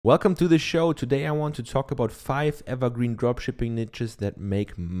Welcome to the show. Today I want to talk about 5 evergreen dropshipping niches that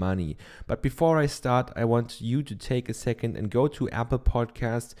make money. But before I start, I want you to take a second and go to Apple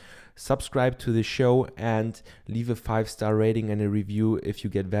Podcast, subscribe to the show, and leave a 5-star rating and a review if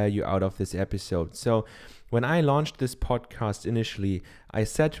you get value out of this episode. So when I launched this podcast initially, I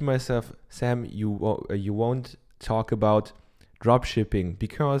said to myself, Sam, you won't talk about dropshipping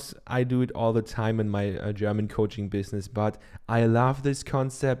because I do it all the time in my German coaching business, but I love this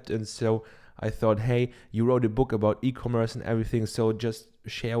concept. And so I thought, hey, you wrote a book about e-commerce and everything, so just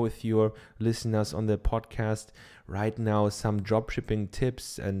share with your listeners on the podcast right now some dropshipping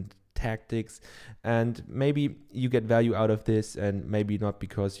tips and tactics, and maybe you get value out of this, and maybe not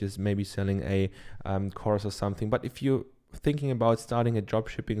because you're maybe selling a course or something. But if you're thinking about starting a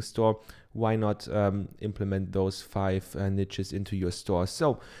dropshipping store, why not implement those 5 niches into your store?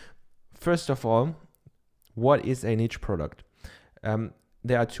 So first of all, what is a niche product?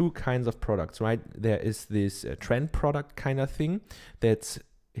 There are 2 kinds of products, right? There is this trend product kind of thing that's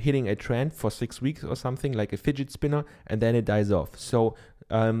hitting a trend for 6 weeks or something, like a fidget spinner, and then it dies off. So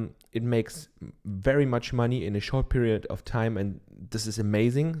it makes very much money in a short period of time, and this is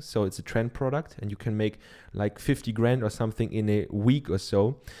amazing. So it's a trend product, and you can make like 50 grand or something in a week or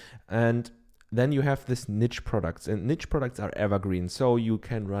so. And then you have this niche products, and niche products are evergreen. So you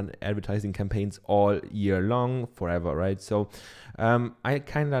can run advertising campaigns all year long, forever, right? So I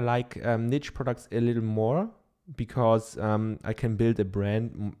kind of like niche products a little more because I can build a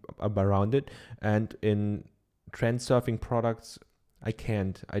brand around it. And in trend surfing products, I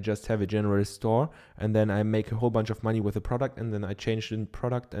can't. I just have a general store, and then I make a whole bunch of money with a product, and then I change the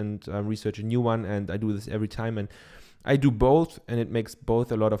product and research a new one, and I do this every time. And I do both, and it makes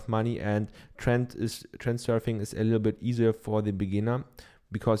both a lot of money. And trend surfing is a little bit easier for the beginner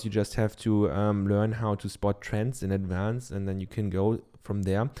because you just have to learn how to spot trends in advance, and then you can go from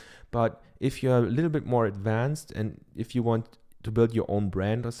there. But if you're a little bit more advanced, and if you want to build your own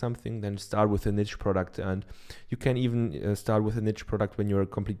brand or something, then start with a niche product. And you can even start with a niche product when you're a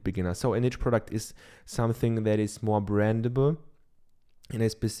complete beginner. So a niche product is something that is more brandable in a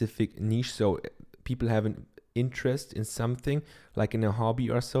specific niche. So people have an interest in something, like in a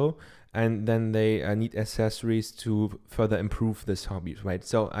hobby or so, and then they need accessories to further improve this hobby, right?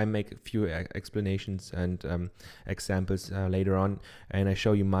 So I make a few explanations and examples later on, and I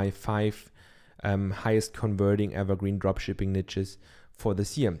show you my 5 highest converting evergreen dropshipping niches for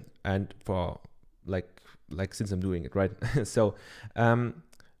this year, and for like since I'm doing it, right? So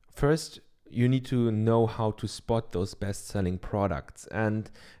first, you need to know how to spot those best-selling products, and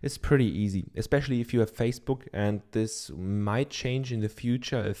it's pretty easy, especially if you have Facebook. And this might change in the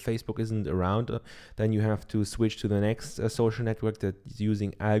future if Facebook isn't around. Then you have to switch to the next social network that's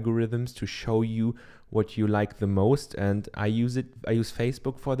using algorithms to show you what you like the most. And I use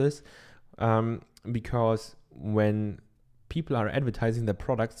Facebook for this. Because when people are advertising their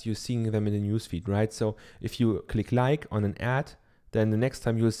products, you're seeing them in the newsfeed, right? So if you click like on an ad, then the next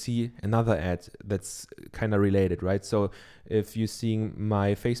time you'll see another ad that's kind of related, right? So if you're seeing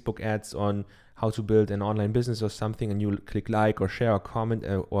my Facebook ads on how to build an online business or something, and you click like or share or comment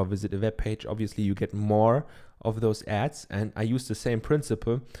or visit a web page, obviously you get more of those ads. And I use the same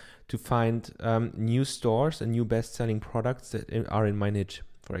principle to find new stores and new best-selling products that are in my niche,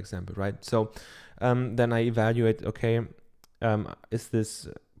 for example, right? So then I evaluate, okay, is this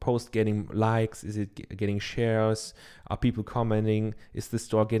post getting likes? Is it getting shares? Are people commenting? Is the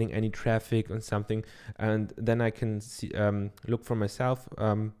store getting any traffic on something? And then I can see, look for myself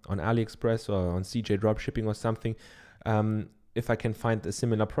on AliExpress or on CJ Dropshipping or something, if I can find a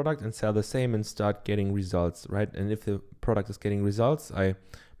similar product and sell the same and start getting results, right? And if the product is getting results, I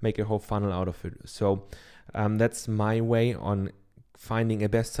make a whole funnel out of it. So that's my way on finding a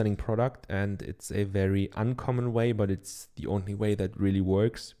best-selling product, and it's a very uncommon way, but it's the only way that really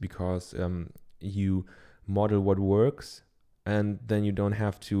works, because you model what works, and then you don't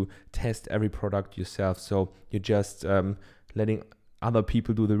have to test every product yourself. So you're just letting other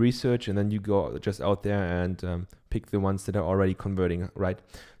people do the research, and then you go just out there and pick the ones that are already converting, right?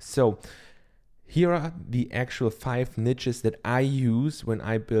 So here are the actual 5 niches that I use when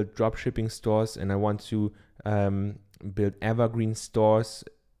I build dropshipping stores, and I want to build evergreen stores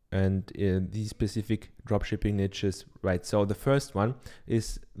and these specific dropshipping niches, right? So the first one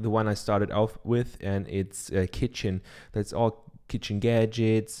is the one I started off with, and it's kitchen. That's all kitchen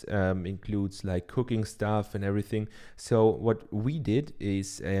gadgets, includes like cooking stuff and everything. So what we did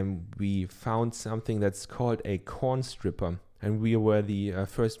is we found something that's called a corn stripper, and we were the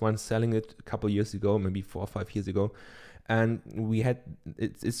first ones selling it a couple years ago, maybe 4 or 5 years ago. And we had,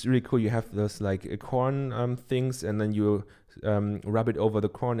 it's really cool. You have those like corn things, and then you rub it over the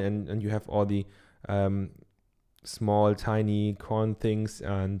corn, and you have all the small tiny corn things,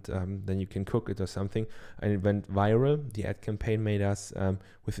 and then you can cook it or something. And it went viral. The ad campaign made us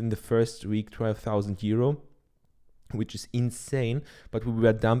within the first week 12,000 euro, which is insane, but we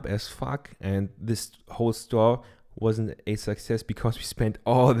were dumb as fuck, and this whole store wasn't a success because we spent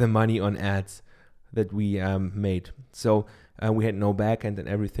all the money on ads that we made. So we had no back end and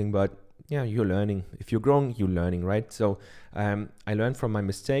everything, but yeah, you're learning. If you're growing, you're learning, right? So I learned from my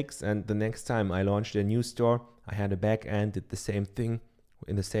mistakes, and the next time I launched a new store, I had a back end, did the same thing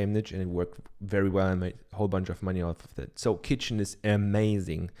in the same niche, and it worked very well. I made a whole bunch of money off of that. So kitchen is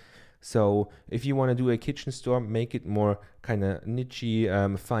amazing. So if you want to do a kitchen store, make it more kind of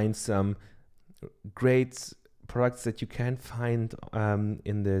niche-y, find some great products that you can find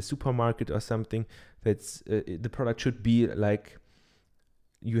in the supermarket or something. That's the product should be like,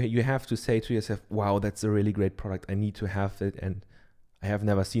 you have to say to yourself, wow, that's a really great product, I need to have it, and I have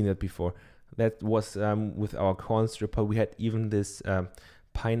never seen that before. That was with our corn stripper. We had even this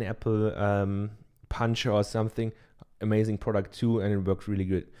pineapple puncher or something. Amazing product too, and it worked really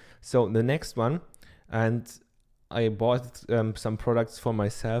good. So the next one, and I bought some products for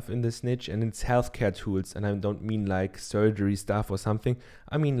myself in this niche, and it's healthcare tools. And I don't mean like surgery stuff or something.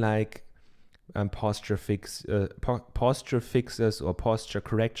 I mean like posture fixes or posture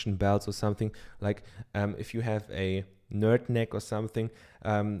correction belts or something. Like if you have a nerd neck or something,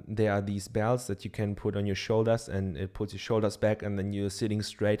 there are these belts that you can put on your shoulders, and it puts your shoulders back, and then you're sitting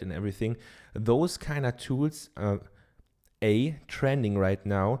straight and everything. Those kind of tools A, trending right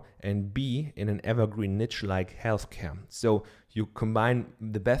now, and B, in an evergreen niche like healthcare. So you combine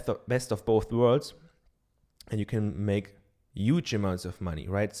the best of both worlds, and you can make huge amounts of money,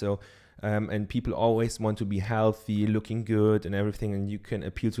 right? So and people always want to be healthy, looking good and everything, and you can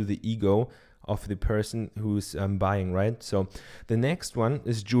appeal to the ego of the person who's buying, right? So the next one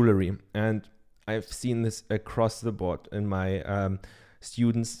is jewelry, and I've seen this across the board in my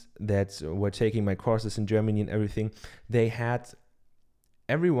students that were taking my courses in Germany and everything. They had,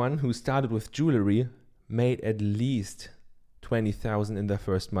 everyone who started with jewelry made at least 20,000 in their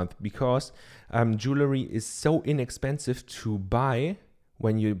first month, because jewelry is so inexpensive to buy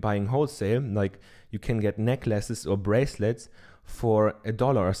when you're buying wholesale. Like you can get necklaces or bracelets for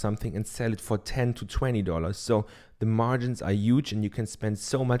 $1 or something and sell it for $10 to $20. So the margins are huge, and you can spend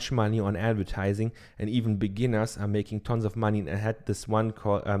so much money on advertising, and even beginners are making tons of money. And I had this one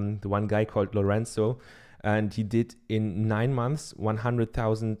the one guy called Lorenzo, and he did in 9 months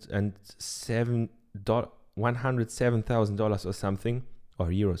 $107,000 or something, or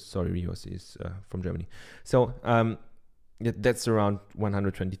euros. Sorry, euros is from Germany. So yeah, that's around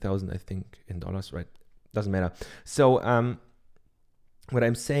 120,000, I think, in dollars, right? Doesn't matter. So what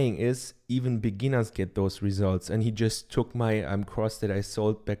I'm saying is, even beginners get those results. And he just took my course that I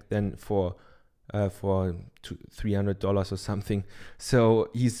sold back then for $300 or something. So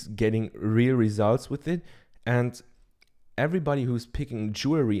he's getting real results with it. And everybody who's picking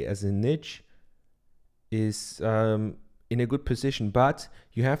jewelry as a niche is in a good position. But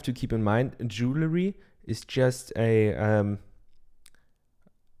you have to keep in mind, jewelry is just a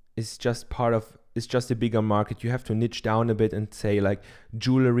it's just a bigger market. You have to niche down a bit and say like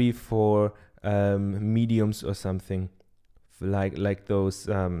jewelry for mediums or something, like those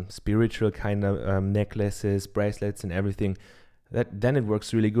spiritual kind of necklaces, bracelets, and everything. Then it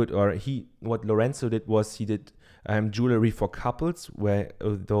works really good. Or what Lorenzo did was he did jewelry for couples, where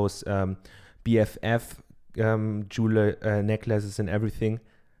those BFF jewelry necklaces and everything,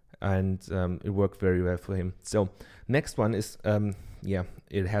 and it worked very well for him. So next one is yeah,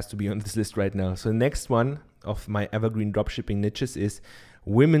 it has to be on this list right now. So the next one of my evergreen dropshipping niches is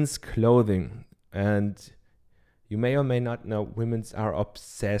women's clothing. And you may or may not know, women's are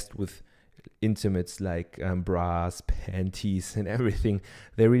obsessed with intimates like bras, panties, and everything.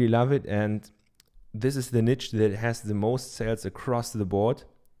 They really love it, and this is the niche that has the most sales across the board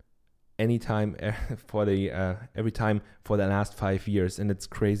every time for the last 5 years. And it's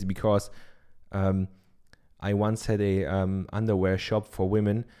crazy because I once had a underwear shop for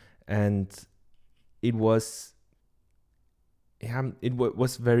women, and it was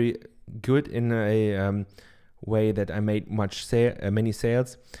very good in a way that I made many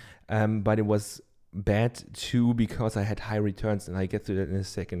sales, but it was bad too because I had high returns, and I get to that in a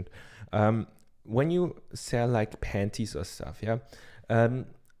second. When you sell like panties or stuff,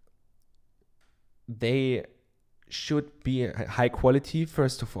 they should be high quality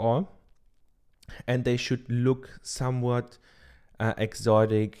first of all, and they should look somewhat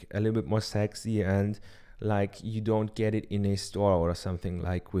exotic, a little bit more sexy, and like you don't get it in a store or something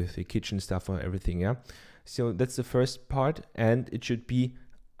like with the kitchen stuff or everything. So that's the first part, and it should be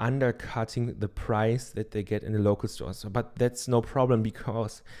undercutting the price that they get in the local stores. So, but that's no problem,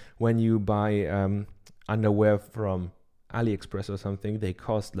 because when you buy underwear from AliExpress or something, they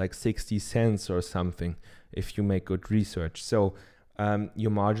cost like 60 cents or something if you make good research. So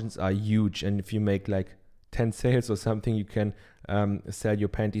your margins are huge, and if you make like 10 sales or something, you can sell your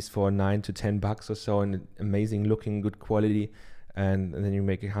panties for $9 to $10 or so, and amazing looking, good quality, and then you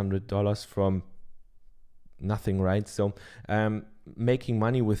make $100 from nothing, right? So making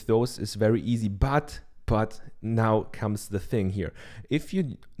money with those is very easy, but now comes the thing here. If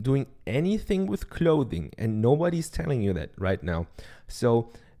you're doing anything with clothing and nobody's telling you that right now,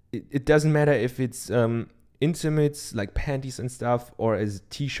 so it doesn't matter if it's intimates like panties and stuff, or as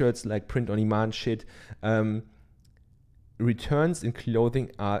t-shirts like print on demand shit, returns in clothing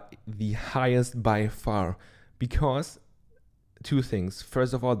are the highest by far, because two things.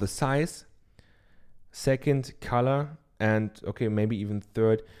 First of all, the size. Second, color. And okay, maybe even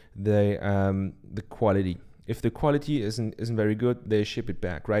third, the quality. If the quality isn't very good, they ship it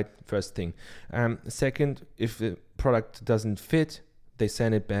back, right? First thing. Second, if the product doesn't fit, they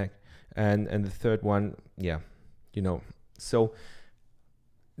send it back. And the third one, yeah, you know. So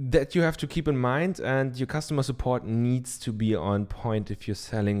that you have to keep in mind, and your customer support needs to be on point if you're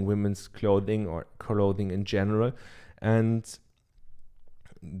selling women's clothing or clothing in general. And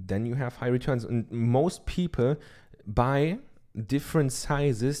then you have high returns. And most people buy different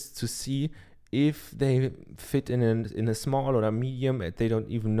sizes to see if they fit in a small or a medium. They don't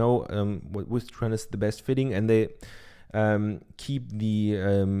even know which one is the best fitting, and they keep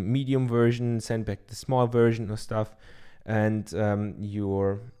the medium version, send back the small version or stuff, and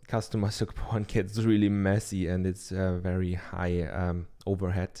your customer support gets really messy, and it's very high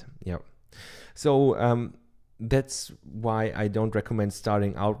overhead. Yeah, so that's why I don't recommend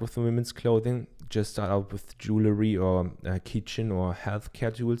starting out with women's clothing. Just start out with jewelry or kitchen or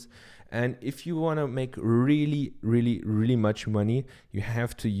healthcare tools. And if you want to make really, really, really much money, you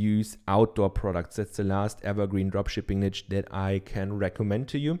have to use outdoor products. That's the last evergreen dropshipping niche that I can recommend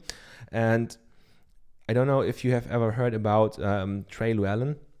to you. And I don't know if you have ever heard about Trey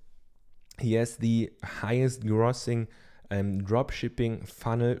Llewellyn. He has the highest grossing dropshipping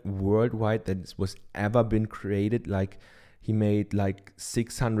funnel worldwide that was ever been created. Like, he made like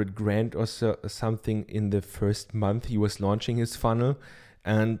 600 grand or so, something in the first month he was launching his funnel,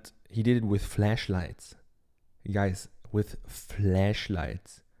 and he did it with flashlights. Guys, with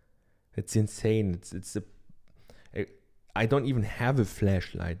flashlights. It's insane. I don't even have a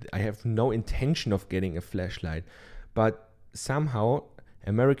flashlight. I have no intention of getting a flashlight, but somehow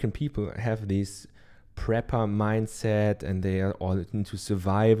American people have this prepper mindset, and they are all into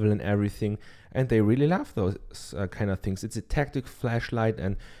survival and everything, and they really love those kind of things. It's a tactic flashlight,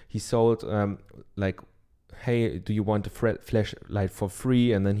 and he sold like, hey, do you want a flashlight for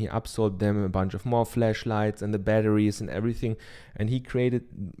free? And then he upsold them a bunch of more flashlights and the batteries and everything, and he created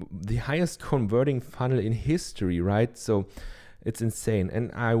the highest converting funnel in history, right? So it's insane.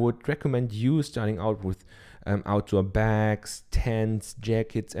 And I would recommend you starting out with outdoor bags, tents,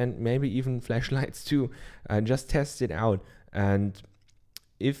 jackets, and maybe even flashlights too. Just test it out. And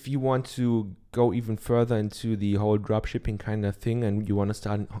if you want to go even further into the whole dropshipping kind of thing, and you want to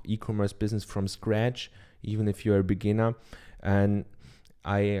start an e-commerce business from scratch, even if you're a beginner, and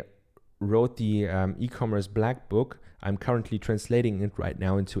I wrote the e-commerce black book. I'm currently translating it right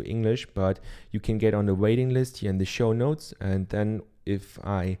now into English, but you can get on the waiting list here in the show notes. And then if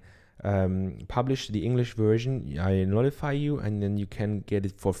I publish the English version, I notify you, and then you can get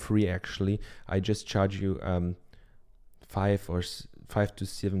it for free. Actually, I just charge you $5 to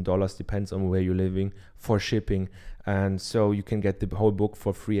 $7, depends on where you're living, for shipping. And so you can get the whole book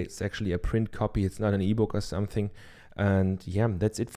for free. It's actually a print copy. It's not an ebook or something. And yeah, that's it